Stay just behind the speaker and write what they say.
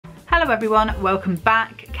Hello everyone, welcome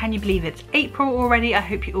back. Can you believe it's April already? I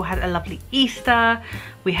hope you all had a lovely Easter.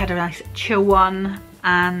 We had a nice chill one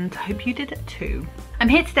and I hope you did it too. I'm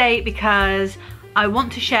here today because I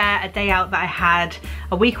want to share a day out that I had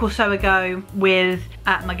a week or so ago with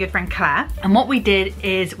my good friend Claire. And what we did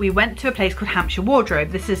is we went to a place called Hampshire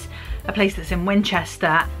Wardrobe. This is a place that's in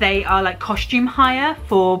Winchester. They are like costume hire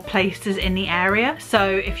for places in the area. So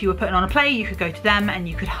if you were putting on a play, you could go to them and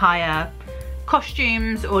you could hire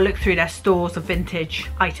costumes or look through their stores of vintage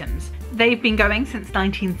items. They've been going since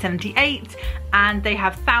 1978 and they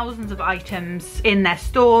have thousands of items in their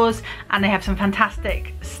stores, and they have some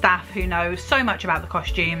fantastic staff who know so much about the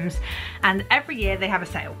costumes, and every year they have a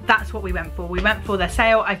sale. That's what we went for. We went for their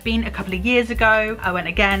sale. I've been a couple of years ago. I went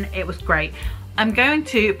again. It was great. I'm going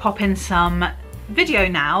to pop in some video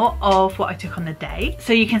now of what I took on the day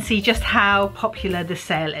so you can see just how popular the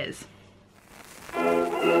sale is.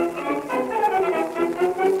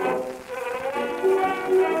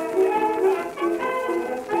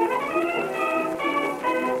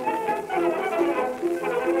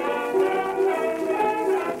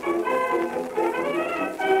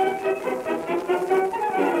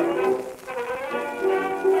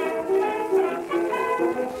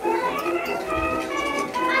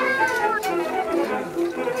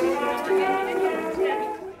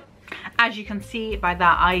 As you can see by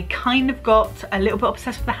that, I kind of got a little bit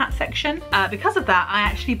obsessed with the hat section. Because of that, I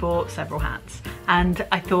actually bought several hats. And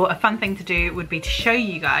I thought a fun thing to do would be to show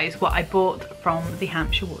you guys what I bought from the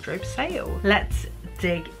Hampshire Wardrobe sale. Let's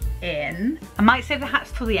dig in. I might save the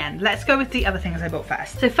hats till the end. Let's go with the other things I bought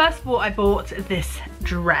first. So first of all, I bought this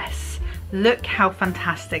dress. Look how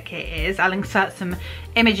fantastic it is. I'll insert some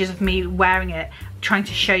images of me wearing it, trying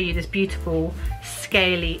to show you this beautiful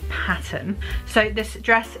scaly pattern. So this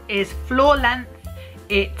dress is floor length.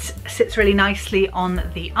 It sits really nicely on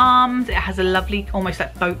the arms. It has a lovely, almost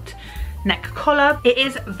like boat neck collar. It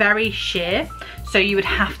is very sheer, so you would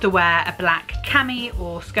have to wear a black cami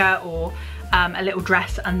or skirt or a little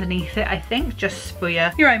dress underneath it, I think, just for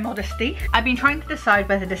your own modesty. I've been trying to decide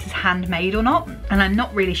whether this is handmade or not, and I'm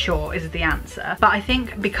not really sure is the answer. But I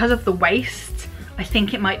think because of the waist, I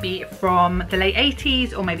think it might be from the late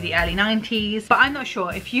 80s or maybe the early 90s, but I'm not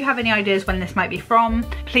sure. If you have any ideas when this might be from,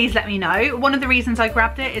 please let me know. One of the reasons I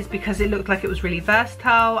grabbed it is because it looked like it was really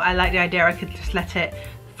versatile. I like the idea I could just let it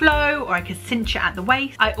flow, or I could cinch it at the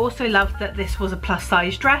waist. I also loved that this was a plus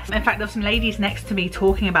size dress. In fact, there were some ladies next to me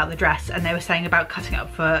talking about the dress and they were saying about cutting it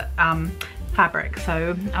up for fabric,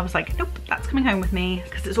 so I was like, nope, that's coming home with me,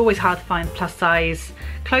 because it's always hard to find plus size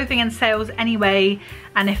clothing in sales anyway,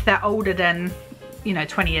 and if they're older than, you know,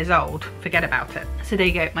 20 years old, forget about it. So there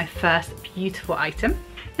you go, my first beautiful item.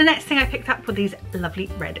 The next thing I picked up were these lovely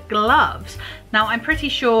red gloves. Now I'm pretty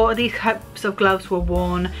sure these types of gloves were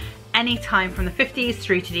worn any time from the 50s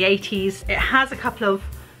through to the 80s. It has a couple of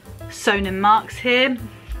sewn in marks here.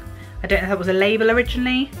 I don't know if that was a label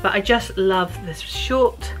originally, but I just love this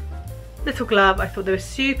short little glove. I thought they were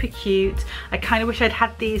super cute. I kind of wish I'd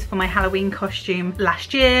had these for my Halloween costume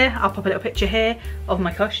last year. I'll pop a little picture here of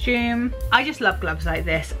my costume. I just love gloves like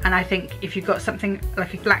this, and I think if you've got something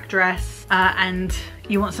like a black dress and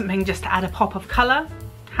you want something just to add a pop of colour,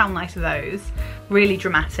 how nice are those? Really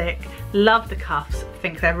dramatic. Love the cuffs. I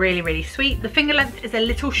think they're really, really sweet. The finger length is a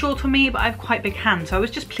little short on me, but I have quite big hands, so I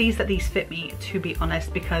was just pleased that these fit me, to be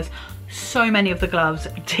honest, because so many of the gloves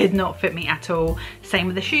did not fit me at all. Same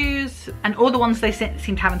with the shoes, and all the ones they seem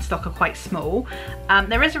to have in stock are quite small.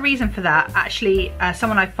 There is a reason for that. Actually,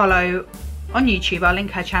 someone I follow on YouTube, I'll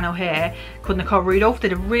link her channel here, called Nicole Rudolph,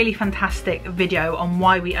 did a really fantastic video on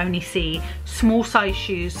why we only see small size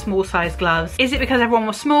shoes, small size gloves. Is it because everyone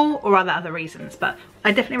was small, or are there other reasons? But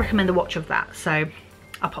I definitely recommend a watch of that, so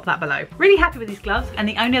I'll pop that below. Really happy with these gloves, and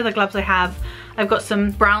the only other gloves I have, I've got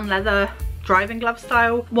some brown leather driving glove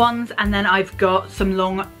style ones, and then I've got some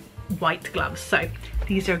long white gloves. So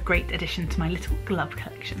these are a great addition to my little glove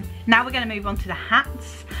collection. Now we're going to move on to the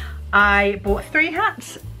hats. I bought 3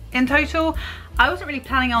 hats in total. I wasn't really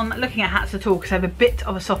planning on looking at hats at all because I have a bit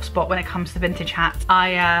of a soft spot when it comes to vintage hats.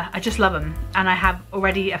 I just love them, and I have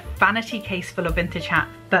already a vanity case full of vintage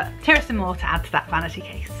hats, but here are some more to add to that vanity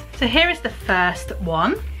case. So here is the first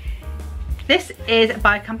one. This is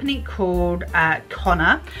by a company called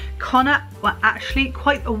Connor. Connor were actually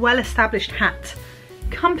quite a well-established hat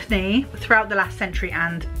company throughout the last century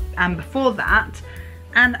and before that.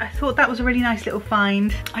 And I thought that was a really nice little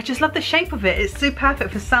find. I just love the shape of it. It's so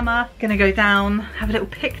perfect for summer. Gonna go down, have a little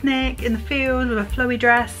picnic in the field with a flowy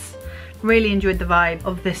dress. Really enjoyed the vibe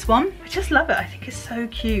of this one. I just love it. I think it's so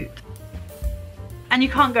cute. And you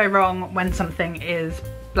can't go wrong when something is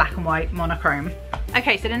black and white monochrome.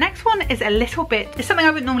 Okay, so the next one is a little bit, it's something I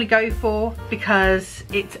wouldn't normally go for because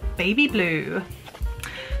it's baby blue.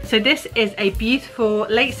 So this is a beautiful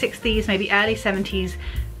late 60s, maybe early 70s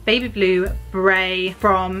baby blue beret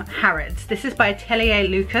from Harrods. This is by Atelier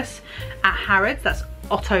Lucas at Harrods. That's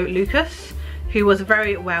Otto Lucas, who was a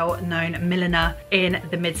very well-known milliner in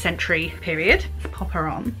the mid-century period. Let's pop her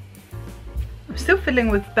on. I'm still fiddling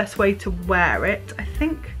with the best way to wear it. I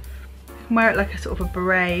think I can wear it like a sort of a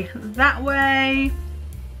beret that way.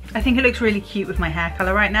 I think it looks really cute with my hair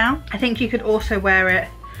color right now. I think you could also wear it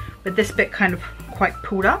with this bit kind of quite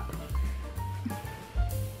pulled up.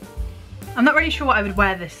 I'm not really sure what I would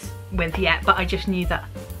wear this with yet, but I just knew that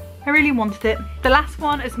I really wanted it. The last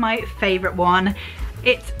one is my favorite one.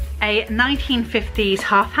 It's a 1950s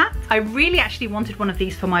half hat. I really actually wanted one of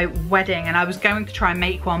these for my wedding, and I was going to try and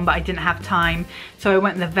make one, but I didn't have time. So I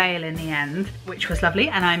went with the veil in the end, which was lovely,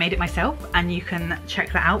 and I made it myself, and you can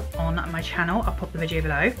check that out on my channel. I'll pop the video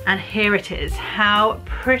below. And here it is. How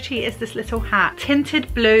pretty is this little hat?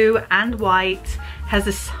 Tinted blue and white, has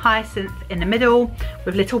this hyacinth in the middle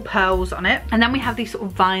with little pearls on it. And then we have these sort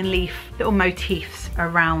of vine leaf little motifs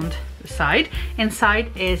around the side.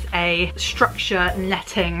 Inside is a structure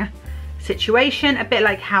netting situation, a bit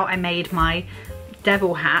like how I made my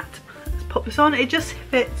devil hat. Let's pop this on. It just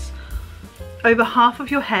fits over half of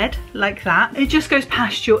your head like that. It just goes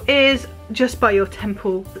past your ears, just by your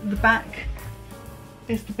temple. The back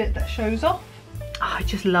is the bit that shows off. Oh, I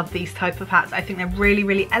just love these type of hats. I think they're really,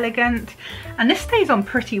 really elegant. And this stays on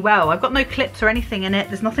pretty well. I've got no clips or anything in it.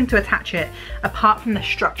 There's nothing to attach it apart from the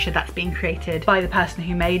structure that's been created by the person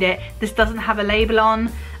who made it. This doesn't have a label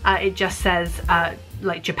on. It just says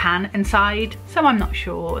like Japan inside. So I'm not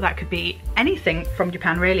sure. That could be anything from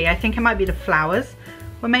Japan really. I think it might be the flowers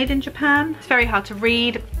were made in Japan. It's very hard to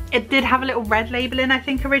read. It did have a little red label in, I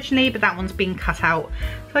think, originally, but that one's been cut out.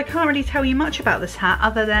 So I can't really tell you much about this hat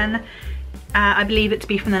other than I believe it to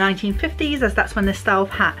be from the 1950s, as that's when this style of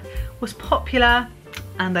hat was popular,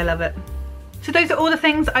 and I love it. So those are all the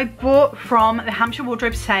things I bought from the Hampshire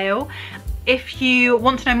Wardrobe sale. If you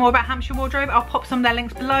want to know more about Hampshire Wardrobe, I'll pop some of their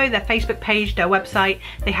links below, their Facebook page, their website.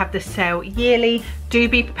 They have this sale yearly. Do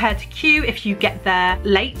be prepared to queue if you get there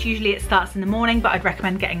late. Usually it starts in the morning, but I'd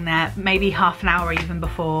recommend getting there maybe half an hour even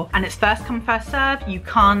before. And it's first come, first serve. You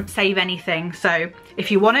can't save anything. So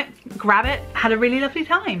if you want it, grab it. Had a really lovely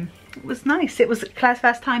time. It was nice. It was Claire's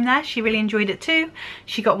first time there. She really enjoyed it too.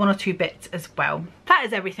 She got 1 or 2 bits as well. That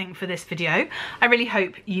is everything for this video. I really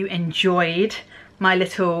hope you enjoyed my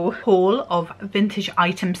little haul of vintage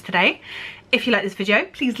items today. If you like this video,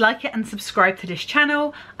 please like it and subscribe to this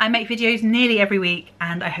channel. I make videos nearly every week,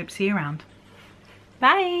 and I hope to see you around.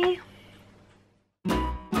 Bye.